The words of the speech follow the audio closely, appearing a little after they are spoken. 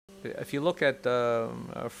If you look at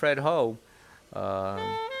Fred Ho, uh,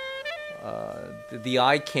 the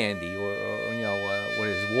eye candy, or what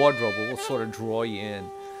his wardrobe will sort of draw you in,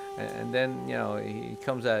 and then he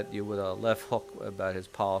comes at you with a left hook about his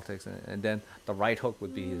politics, and then the right hook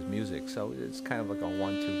would be his music. So it's kind of like a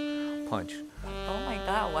 1-2 punch. Oh my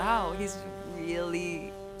God, wow, he's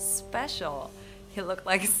really special. He looked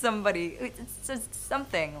like somebody, it's just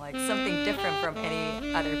something different from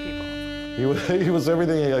any other people. He was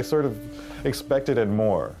everything I sort of expected and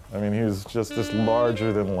more. I mean, he was just this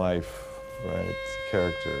larger than life, right,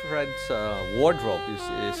 character. Fred's wardrobe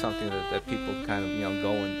is something that people kind of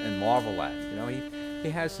go and marvel at. He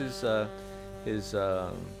has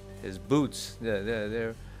his boots.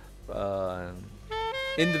 They're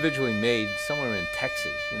individually made somewhere in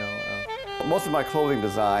Texas. Most of my clothing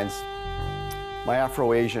designs, my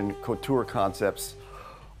Afro-Asian couture concepts,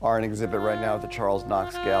 are an exhibit right now at the Charles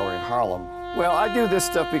Knox Gallery in Harlem. Well, I do this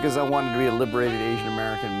stuff because I wanted to be a liberated Asian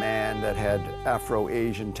American man that had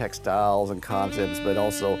Afro-Asian textiles and concepts, but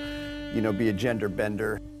also, be a gender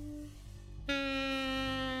bender.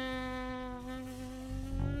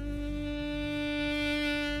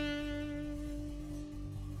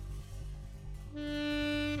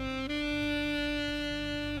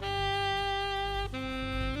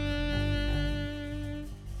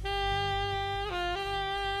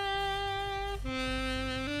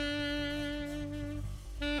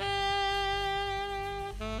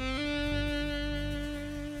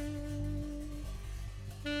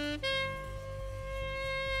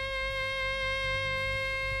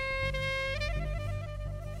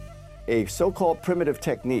 A so-called primitive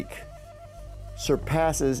technique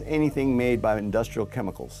surpasses anything made by industrial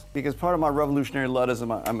chemicals. Because part of my revolutionary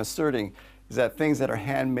Luddism I'm asserting is that things that are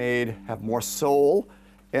handmade have more soul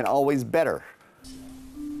and always better.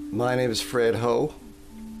 My name is Fred Ho.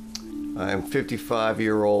 I'm a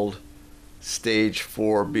 55-year-old stage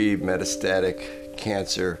 4B metastatic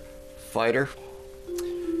cancer fighter,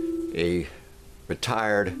 a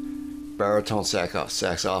retired baritone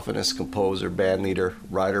saxophonist, composer, bandleader,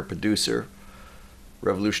 writer, producer,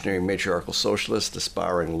 revolutionary matriarchal socialist,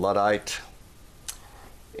 aspiring Luddite,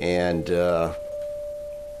 and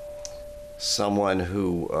someone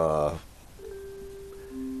who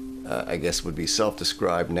I guess would be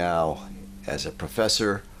self-described now as a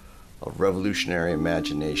professor of revolutionary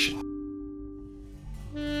imagination.